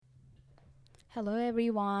Hello,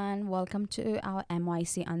 everyone. Welcome to our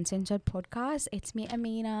MYC Uncensored podcast. It's me,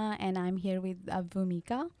 Amina, and I'm here with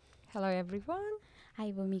Bhumika. Hello, everyone.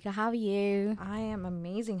 Hi, Bhumika. How are you? I am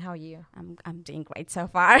amazing. How are you? I'm doing great so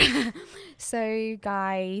far. So,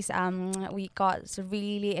 guys, we got a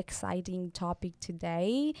really exciting topic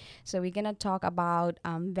today. So, we're gonna talk about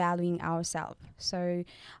valuing ourselves. So,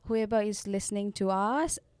 whoever is listening to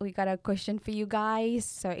us, we got a question for you guys.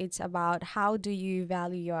 So, it's about how do you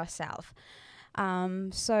value yourself?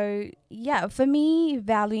 So yeah, for me,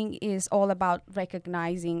 valuing is all about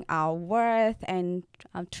recognizing our worth and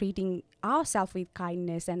treating ourselves with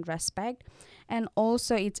kindness and respect. And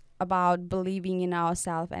also, it's about believing in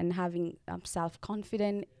ourselves and having self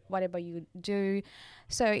confidence, whatever you do.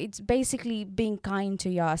 So, it's basically being kind to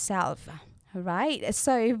yourself, right?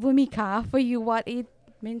 So, Bhumika, for you, what it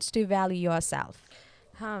means to value yourself?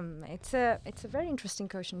 It's a very interesting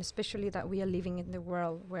question, especially that we are living in the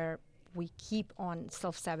world where we keep on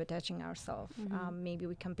self-sabotaging ourselves. Maybe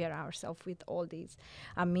we compare ourselves with all these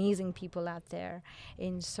amazing people out there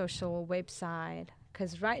in social website.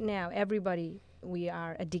 Because right now, everybody we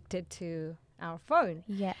are addicted to our phone.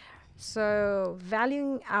 Yeah. So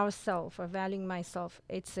valuing ourselves or valuing myself,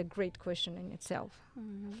 it's a great question in itself.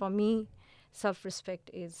 For me, self-respect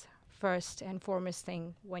is first and foremost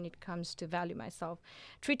thing when it comes to value myself.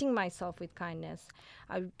 Treating myself with kindness.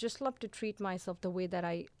 I just love to treat myself the way that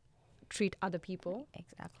I treat other people.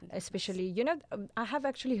 Exactly. Especially, I have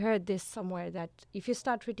actually heard this somewhere that if you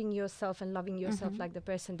start treating yourself and loving yourself like the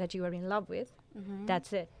person that you are in love with,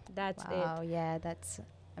 that's it. That's Wow, it. yeah, that's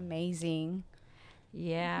amazing.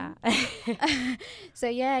 Yeah. So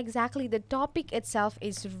yeah, exactly. The topic itself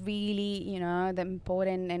is really, the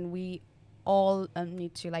important, and we all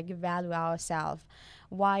need to like value ourselves.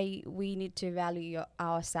 Why we need to value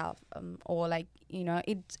ourselves, or like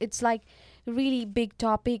it's like really big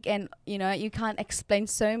topic, and you can't explain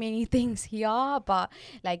so many things here. But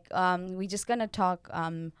like we just gonna talk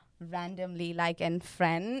randomly like and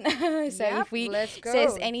friend. So Yep, if we let's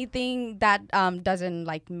says go. anything that doesn't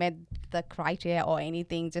like met the criteria or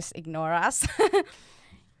anything, just ignore us.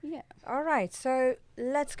 Yeah. All right, so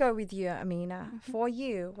let's go with you, Amina. For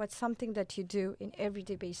you, what's something that you do in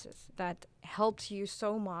everyday basis that helps you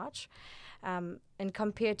so much, and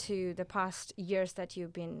compared to the past years that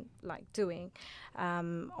you've been like doing,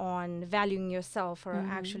 on valuing yourself or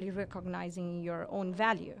actually recognizing your own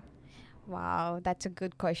value? Wow, that's a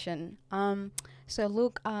good question. So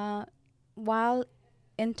look, while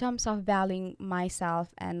in terms of valuing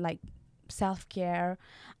myself and like self care,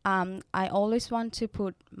 I always want to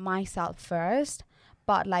put myself first.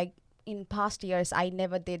 But like in past years, I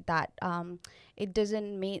never did that. It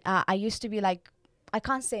doesn't mean I used to be like I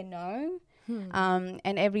can't say no. And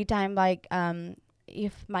every time like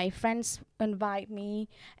if my friends invite me,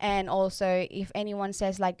 and also if anyone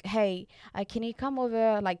says like, hey, can you come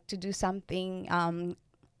over like to do something,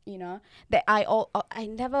 you know that I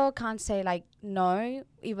never can't say like no,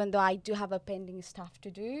 even though I do have a pending stuff to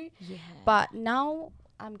do. Yeah. But now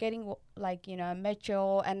I'm getting like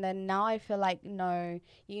mature, and then now I feel like no,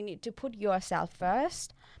 you need to put yourself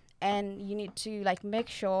first, and you need to like make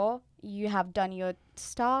sure you have done your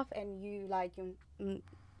stuff, and you like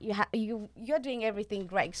you're doing everything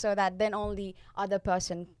great, so that then only other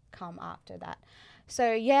person come after that.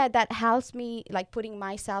 So yeah, that helps me like putting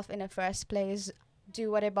myself in the first place,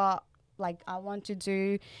 do whatever like I want to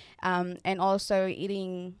do, and also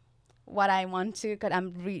eating what I want to, because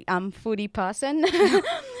I'm foodie person.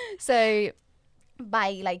 So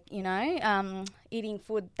by like eating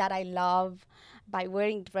food that I love, by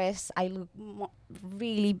wearing dress I look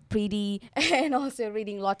really pretty, and also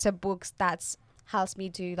reading lots of books, that's helps me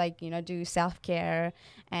to like do self-care,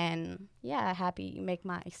 and yeah, happy, make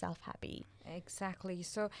myself happy. Exactly.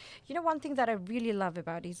 So, one thing that I really love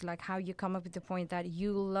about is like how you come up with the point that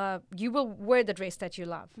you will wear the dress that you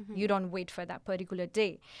love. You don't wait for that particular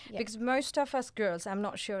day. Yeah. Because most of us girls, I'm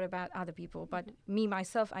not sure about other people, but me,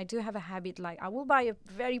 myself, I do have a habit like I will buy a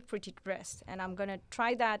very pretty dress and I'm going to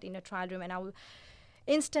try that in a trial room and I will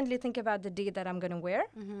instantly think about the day that I'm going to wear.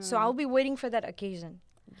 So I'll be waiting for that occasion.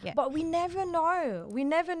 Yeah. But we never know. We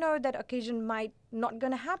never know that occasion might not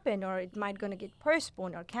gonna happen, or it might gonna get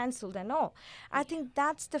postponed or cancelled and all. I think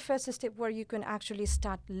that's the first step where you can actually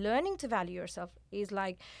start learning to value yourself. Is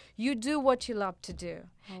like you do what you love to do.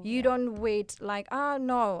 You don't wait like, oh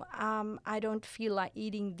no, I don't feel like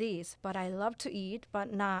eating this, but I love to eat.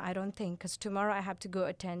 But nah, I don't think, because tomorrow I have to go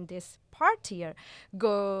attend this party or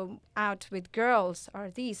go out with girls or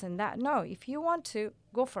this and that. No, if you want to,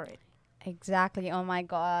 go for it. Exactly. Oh my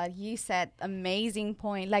God. You said amazing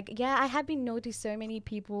point. Like, yeah, I have been noticed so many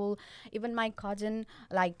people, even my cousin,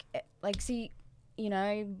 like see,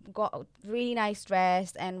 got a really nice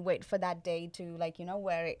dress and wait for that day to like,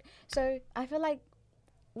 wear it. So I feel like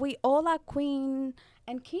we all are queen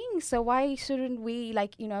and king, so why shouldn't we,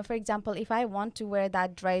 like, for example, if I want to wear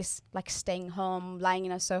that dress, like staying home lying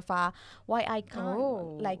in a sofa, why I can't?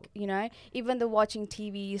 Oh. Like, even the watching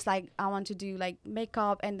TV is like, I want to do like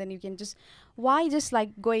makeup, and then you can just, why just like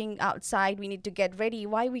going outside, we need to get ready,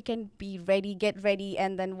 why we can be ready, get ready,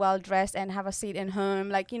 and then well dressed and have a seat in home,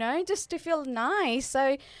 like, just to feel nice.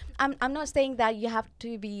 So I'm not saying that you have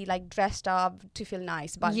to be like dressed up to feel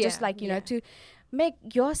nice, but just like, to make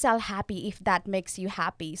yourself happy if that makes you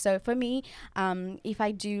happy. So for me, if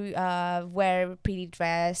I do wear pretty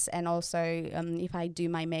dress, and also if I do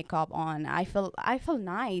my makeup on, I feel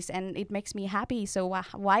nice and it makes me happy. So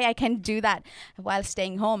why I can do that while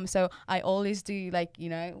staying home? So I always do, like,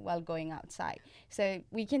 while going outside. So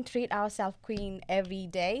we can treat ourselves queen every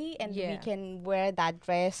day, and we can wear that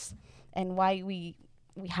dress. And why we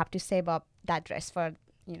have to save up that dress for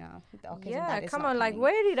the occasion that is come not on, like coming.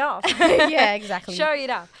 wear it off. Yeah, exactly. Show it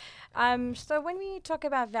off. So when we talk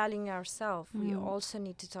about valuing ourselves, we also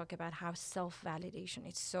need to talk about how self-validation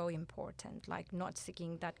is so important, like not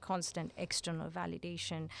seeking that constant external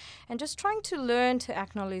validation, and just trying to learn to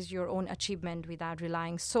acknowledge your own achievement without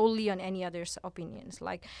relying solely on any other's opinions.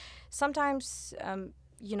 Like sometimes,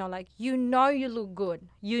 like, you look good,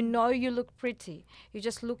 you look pretty. You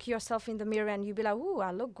just look yourself in the mirror and you be like, ooh,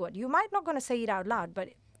 I look good. You might not going to say it out loud, but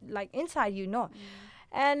like inside,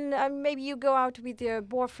 And maybe you go out with your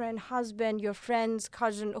boyfriend, husband, your friends,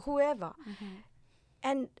 cousin, whoever.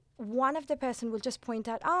 And one of the person will just point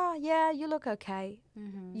out, yeah, you look okay.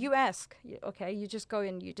 You ask, okay, you just go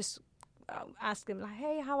and you just ask them like,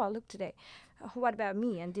 hey, how I look today? What about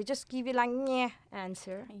me? And they just give you like, yeah,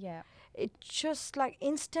 answer. Yeah. It just like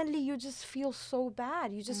instantly you just feel so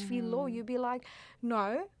bad. You just feel low. You be like,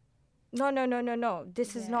 no,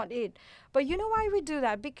 this is not it. But you know why we do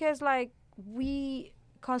that? Because like we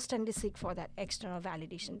constantly seek for that external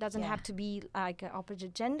validation. Doesn't have to be like an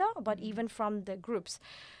opposite gender, but even from the groups.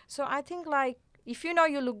 So I think like if you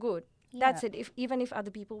look good, that's it. Even if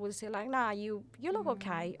other people will say like, nah, you look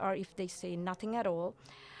okay, or if they say nothing at all,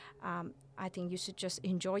 I think you should just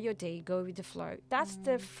enjoy your day, go with the flow. That's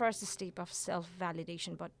the first step of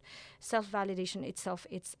self-validation. But self-validation itself,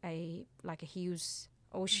 it's a huge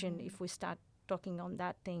ocean if we start talking on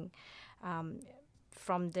that thing,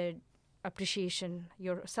 from the appreciation,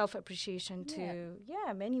 your self-appreciation to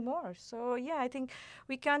many more. So I think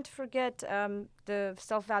we can't forget the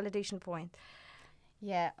self-validation point.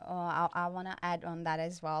 Yeah, I want to add on that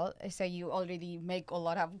as well. So you already make a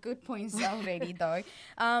lot of good points already, though.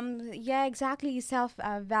 Yeah, exactly.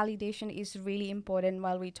 Self-validation is really important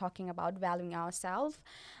while we're talking about valuing ourselves.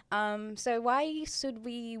 So why should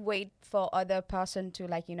we wait for other person to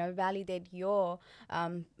validate yourself?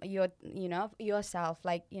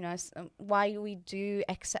 Like, why we do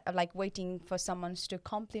accept, like waiting for someone to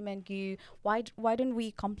compliment you? Why don't we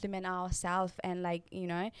compliment ourselves and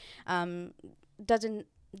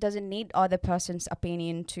doesn't need other person's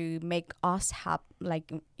opinion to make us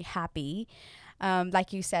happy.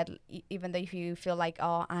 Like you said, even though if you feel like,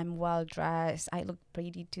 oh, I'm well dressed, I look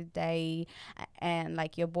pretty today, and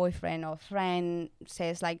like your boyfriend or friend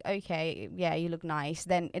says like, okay, yeah, you look nice,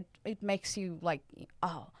 then it makes you like,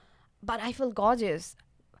 oh, but I feel gorgeous.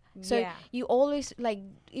 So you always like,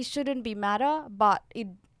 it shouldn't be matter, but it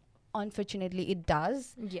unfortunately it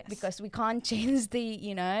does. Yes. Because we can't change the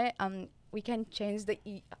we can change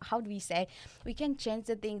how do we say, we can change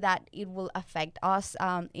the thing that it will affect us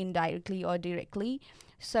indirectly or directly.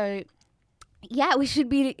 So we should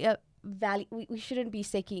be we shouldn't be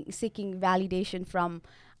seeking validation from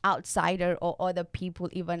outsider or other people,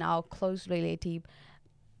 even our close relative,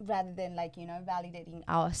 rather than validating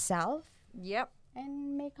ourselves. Yep.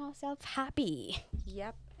 And make ourselves happy.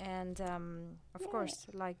 Yep. And of course,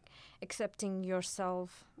 like accepting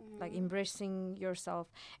yourself, like embracing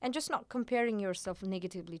yourself, and just not comparing yourself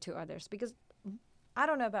negatively to others. Because I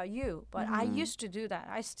don't know about you, but I used to do that.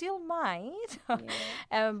 I still might,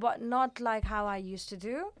 but not like how I used to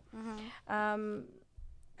do.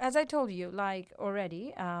 As I told you, like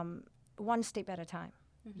already, one step at a time.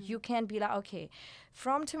 You can't be like, okay,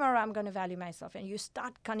 from tomorrow I'm going to value myself, and you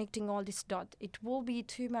start connecting all these dots. It will be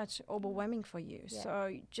too much overwhelming for you.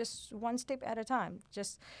 So just one step at a time.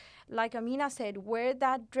 Just like Amina said, wear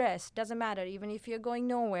that dress. Doesn't matter. Even if you're going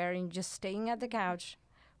nowhere and just staying at the couch,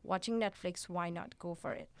 watching Netflix, why not go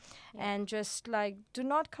for it? And just like, do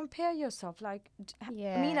not compare yourself. Like,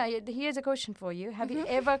 Amina, here's a question for you. Have you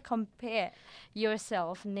ever compared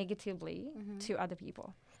yourself negatively to other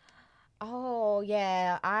people? Oh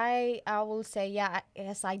yeah, I will say yeah.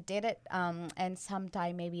 Yes, I did it. And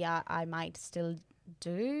sometime maybe I might still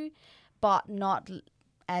do, but not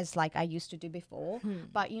as like I used to do before.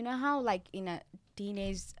 But you know how like in a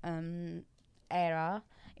teenage era,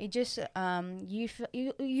 it just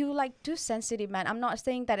you like too sensitive, man. I'm not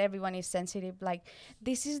saying that everyone is sensitive. Like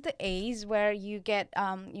this is the age where you get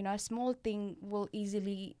a small thing will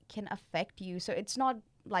easily can affect you. So it's not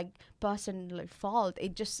like personal fault.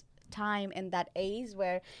 It just time in that age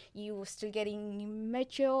where you were still getting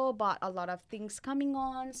mature but a lot of things coming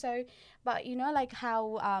on. So but like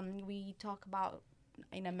how we talk about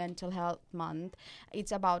in a mental health month,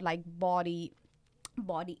 it's about like body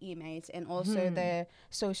image, and also the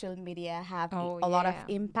social media have Oh, a lot of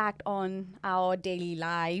yeah. impact on our daily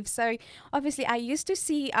lives. So obviously I used to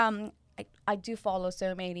see I do follow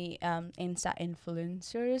so many insta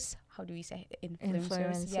influencers. How do we say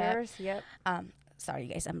influencers? Yeah. Influencers, yep. Sorry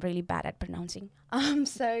guys, I'm really bad at pronouncing.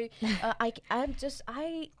 So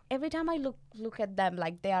I every time I look at them,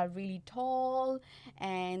 like they are really tall,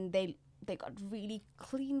 and they got really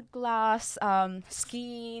clean glass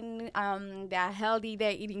skin. They are healthy,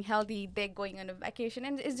 they're eating healthy, they're going on a vacation,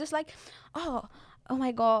 and it's just like, oh oh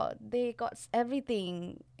my god, they got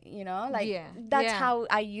everything, like Yeah, that's yeah. how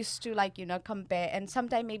I used to like compare. And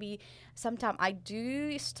sometimes I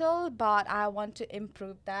do still, but I want to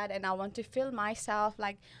improve that, and I want to feel myself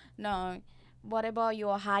like, no, whatever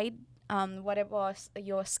your height, whatever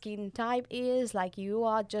your skin type is, like you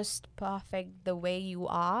are just perfect the way you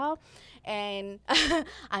are. And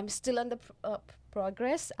I'm still on the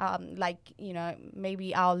progress. Like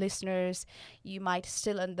maybe our listeners, you might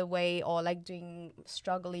still on the way, or like doing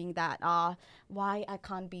struggling that why I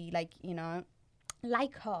can't be like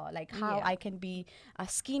like her, like how Yeah. I can be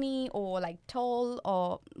skinny or like tall,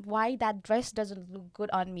 or why that dress doesn't look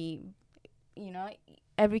good on me. you know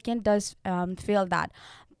every kid does feel that,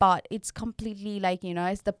 but it's completely like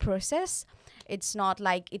it's the process. It's not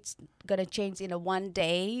like it's gonna change in a one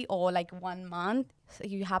day or like 1 month. So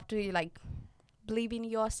you have to like believe in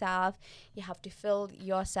yourself. You have to feel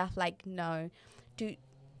yourself like, no,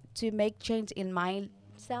 to make change in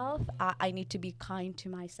myself, I need to be kind to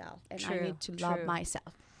myself, and I True, need to love true.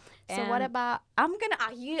 myself. So what And about, I'm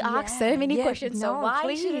gonna you ask so yeah, many yeah, questions, so no,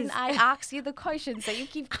 why shouldn't please. I ask you the questions? So you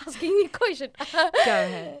keep asking me questions. Go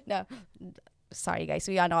ahead. No, sorry guys,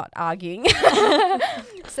 we are not arguing.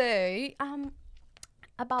 So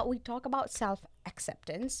about, we talk about self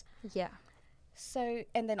acceptance. Yeah. So,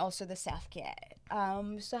 and then also the self care.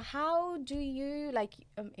 So how do you like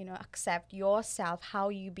accept yourself? How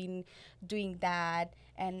you been doing that,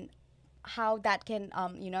 and how that can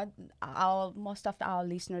our most of our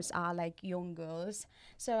listeners are like young girls.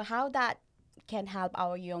 So how that can help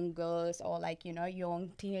our young girls, or like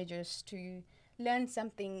young teenagers, to learn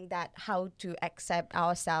something, that how to accept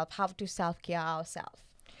ourselves, how to self care ourselves.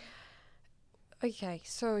 Okay,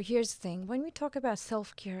 so here's the thing. When we talk about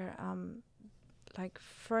self-care, like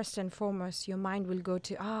first and foremost, your mind will go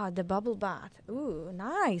to the bubble bath. Ooh,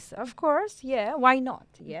 nice. Of course, yeah. Why not?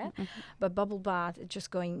 Yeah, but bubble bath, just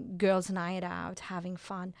going girls' night out, having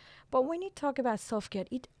fun. But when you talk about self-care,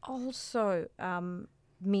 it also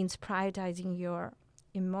means prioritizing your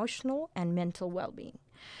emotional and mental well-being.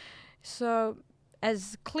 So,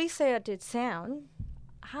 as cliche as it sounds,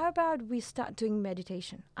 how about we start doing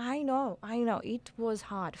meditation? I know, it was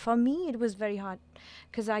hard. For me, it was very hard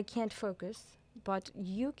because I can't focus. But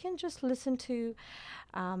you can just listen to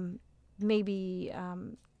um, maybe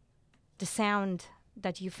the sound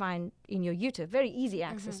that you find in your YouTube. Very easy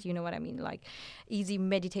access, you know what I mean? Like easy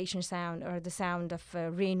meditation sound or the sound of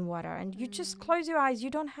rainwater. And you just close your eyes. You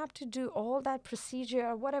don't have to do all that procedure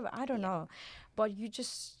or whatever. I don't know. But you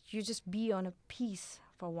just be on a peace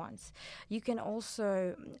for once. You can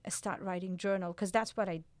also start writing journal, because that's what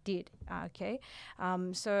I did. Okay.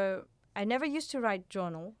 So I never used to write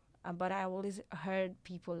journal. But I always heard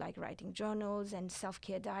people like writing journals and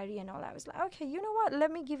self-care diary and all. I was like, okay, you know what?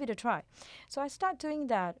 Let me give it a try. So I started doing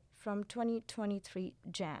that from 2023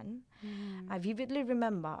 Jan. I vividly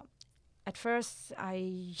remember at first I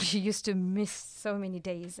used to miss so many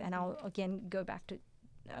days, and I'll again go back to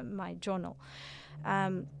my journal.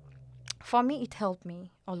 Um, for me, it helped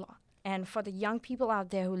me a lot. And for the young people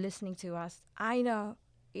out there who are listening to us, I know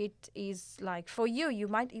it is like for you, you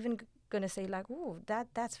might even gonna say like, "Oh,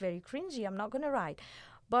 that's very cringy. I'm not gonna write,"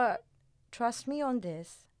 but trust me on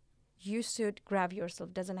this. You should grab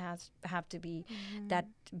yourself. Doesn't have to be that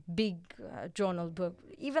big journal book.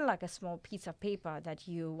 Even like a small piece of paper that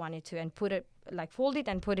you wanted to, and put it like fold it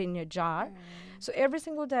and put it in your jar. So every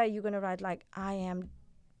single day you're gonna write like, "I am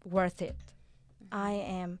worth it. I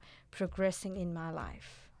am progressing in my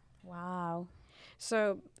life." Wow. So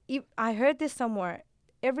if I heard this somewhere.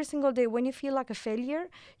 Every single day, when you feel like a failure,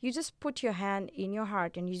 you just put your hand in your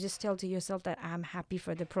heart and you just tell to yourself that I'm happy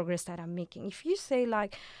for the progress that I'm making. If you say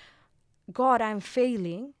like, God, I'm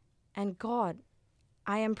failing, and God,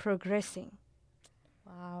 I am progressing,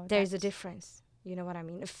 Wow. there is a That's difference. You know what I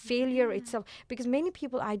mean? A failure itself, because many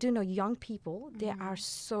people, I do know young people, they are Mhm.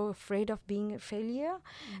 so afraid of being a failure.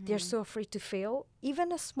 They're Mhm. so afraid to fail.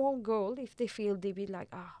 Even a small goal, if they fail, they be like,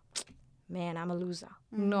 ah, man, I'm a loser.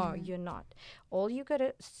 No, Mhm. you're not. All you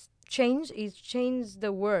gotta change is change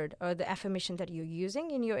the word or the affirmation that you're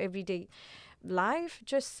using in your everyday life.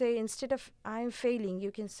 Just say, instead of I'm failing,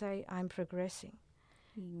 you can say I'm progressing.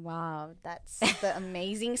 Wow, that's the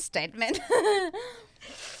amazing statement.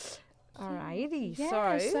 Alrighty, Yeah,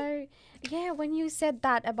 so so yeah, when you said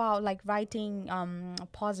that about like writing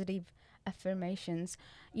positive affirmations,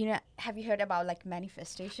 have you heard about like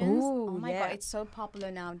manifestations? Oh ooh, my God, yeah, it's so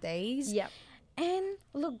popular nowadays. yep, And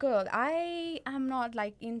look, girl, I am not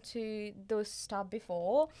like into those stuff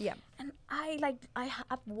before, yep. and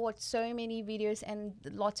I've watched so many videos and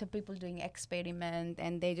lots of people doing experiment,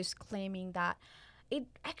 and they're just claiming that it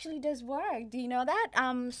actually does work. Do you know that?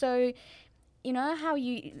 So you know how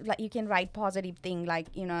you can write positive thing like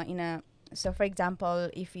in a, so for example,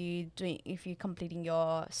 if you completing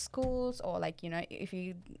your schools, or like if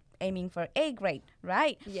you aiming for A grade,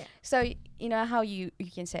 right? Yeah. So you know how you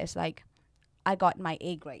can say it's like I got my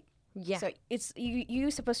A grade. Yeah. So it's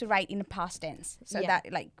you supposed to write in the past tense, so Yeah.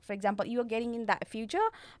 that like for example you're getting in that future,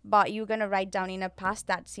 but you're gonna write down in a past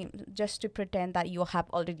that seems just to pretend that you have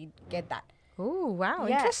already get that. Oh, wow,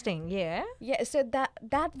 Yeah. interesting. Yeah. Yeah, so that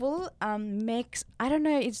will makes, I don't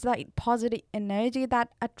know, it's like positive energy that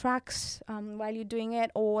attracts while you're doing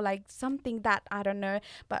it, or like something that I don't know.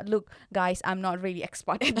 But look, guys, I'm not really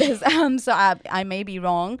expert at this, so I may be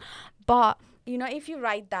wrong, but if you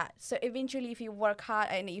write that, so eventually if you work hard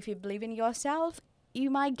and if you believe in yourself, you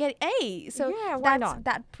might get A. So Yeah, why that's not?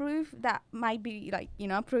 that proof that might be like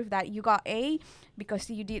proof that you got A because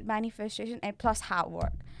you did manifestation and plus hard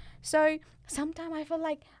work. So sometimes I feel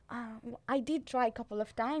like I did try a couple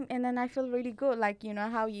of times and then I feel really good. Like,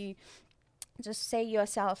 how you just say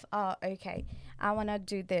yourself, oh, okay, I want to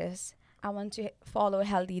do this. I want to follow a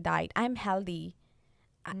healthy diet. I'm healthy.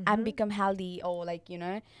 I'm Mm-hmm. become healthy, or like,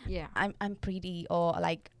 Yeah. I'm pretty, or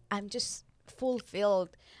like I'm just fulfilled.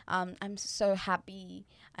 I'm so happy,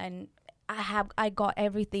 and I got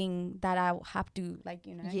everything that I have to, like,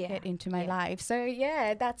 Yeah. get into my Yeah. life. So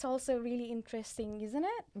yeah, that's also really interesting, isn't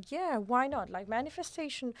it? Yeah, why not? Like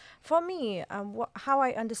manifestation, for me, how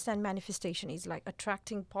I understand manifestation is like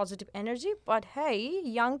attracting positive energy. But hey,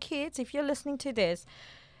 young kids, if you're listening to this,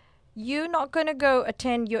 you're not gonna go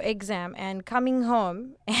attend your exam and coming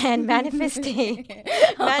home and manifesting, Oh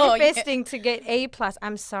yeah. manifesting to get A+.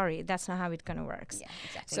 I'm sorry, that's not how it gonna work. Yeah,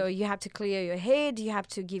 exactly. So you have to clear your head. You have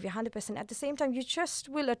to give your 100%. At the same time, you just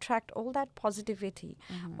will attract all that positivity,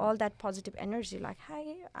 all that positive energy. Like,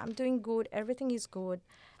 hey, I'm doing good. Everything is good.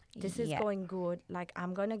 This is Yeah. going good. Like,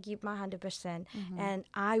 I'm going to give my 100% and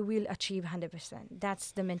I will achieve 100%.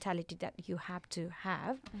 That's the mentality that you have to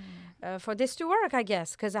have for this to work, I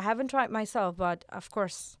guess, because I haven't tried myself, but of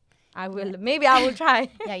course I will. Yeah. Maybe I will try.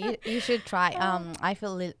 Yeah, you should try. I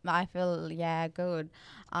feel yeah good.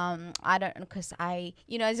 I don't, because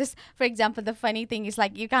it's just, for example, the funny thing is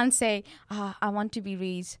like you can't say I want to be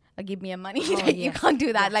rich, give me a money. Oh, Like, you yes. can't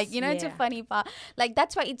do that. Like, Yes, it's a yeah. funny part. Like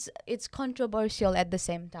that's why it's controversial at the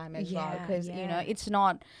same time as well, Yeah, because yeah.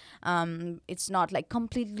 it's not like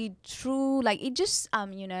completely true. Like it just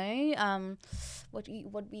what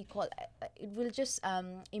we call it will just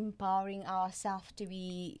empowering ourselves to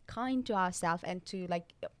be kind to ourselves and to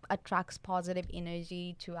like attracts positive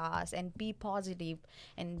energy to us and be positive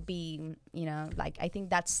and be like I think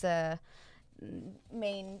that's the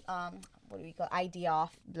main what do we call idea of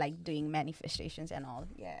like doing manifestations and all.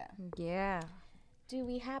 Yeah. Yeah. Do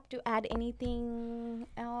we have to add anything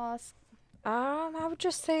else? I would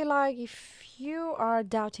just say, like, if you are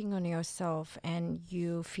doubting on yourself and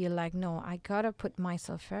you feel like, no, I gotta put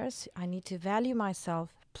myself first, I need to value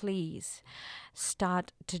myself, please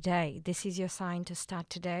start today. This is your sign to start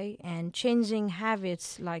today. And changing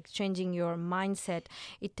habits, like changing your mindset,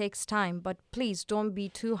 it takes time, but please don't be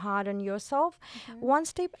too hard on yourself, one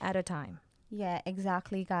step at a time. Yeah,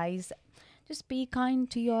 exactly, guys. Just be kind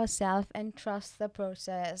to yourself and trust the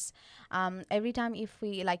process. Every time if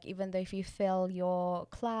we like, even though if you fail your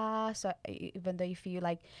class, or even though if you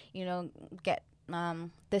like, get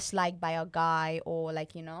disliked by a guy, or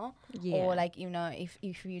like or Yeah. like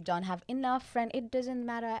if you don't have enough friend, it doesn't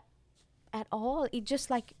matter at all. It's just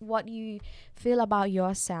like what you feel about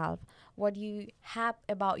yourself, what you have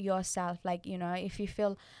about yourself. Like, you know, if you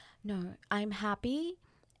feel, no, I'm happy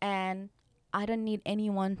and I don't need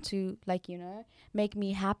anyone to, like, you know, make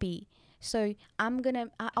me happy. So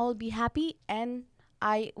I'll be happy, and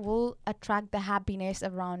I will attract the happiness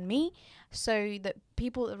around me, so the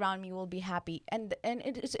people around me will be happy. And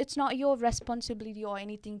it's not your responsibility or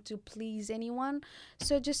anything to please anyone.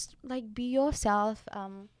 So just like be yourself.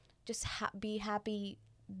 Just be happy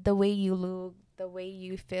the way you look, the way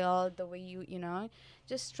you feel, the way you know.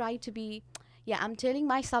 Just try to be. Yeah, I'm telling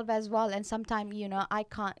myself as well, and sometimes, you know, I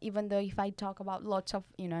can't, even though if I talk about lots of,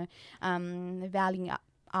 you know, valuing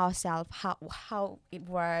ourselves, how it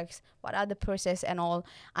works, what are the process and all.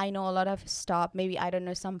 I know a lot of stuff, maybe I don't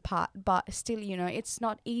know some part, but still, you know, it's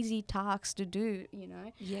not easy tasks to do, you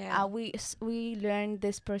know. Yeah. We learn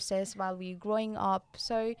this process while we growing up.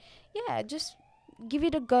 So yeah, just give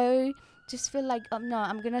it a go. Just feel like, no,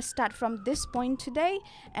 I'm gonna start from this point today,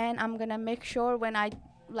 and I'm gonna make sure when I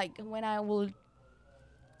will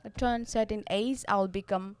turn certain age, I'll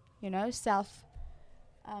become, you know, self.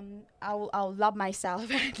 I'll love myself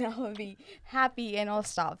and I'll be happy and all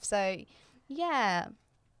stuff. So yeah.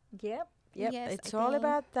 Yep. Yep, Yes, I it's all think.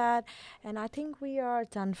 about that. And I think we are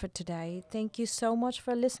done for today. Thank you so much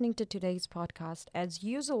for listening to today's podcast. As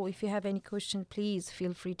usual, if you have any question, please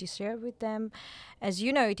feel free to share with them. As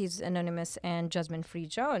you know, it is anonymous and judgment free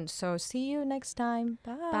zone. So see you next time.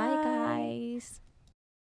 Bye Bye. guys.